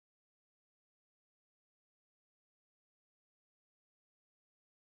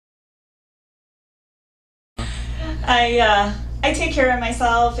I take care of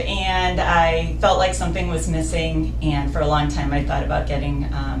myself, and I felt like something was missing, and for a long time I thought about getting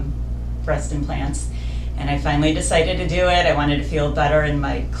breast implants, and I finally decided to do it. I wanted to feel better in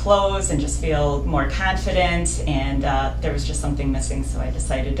my clothes and just feel more confident, and there was just something missing, so I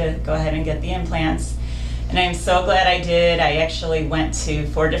decided to go ahead and get the implants, and I'm so glad I did. I actually went to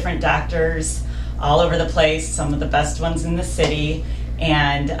 4 different doctors all over the place, some of the best ones in the city,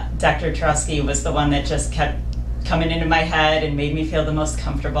 and Dr. Trusky was the one that just kept coming into my head and made me feel the most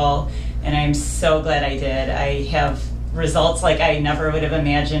comfortable, and I'm so glad I did. I have results like I never would have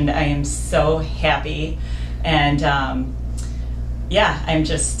imagined. I am so happy, and yeah, I'm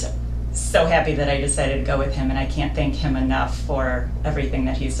just so happy that I decided to go with him, and I can't thank him enough for everything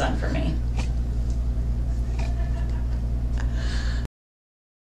that he's done for me.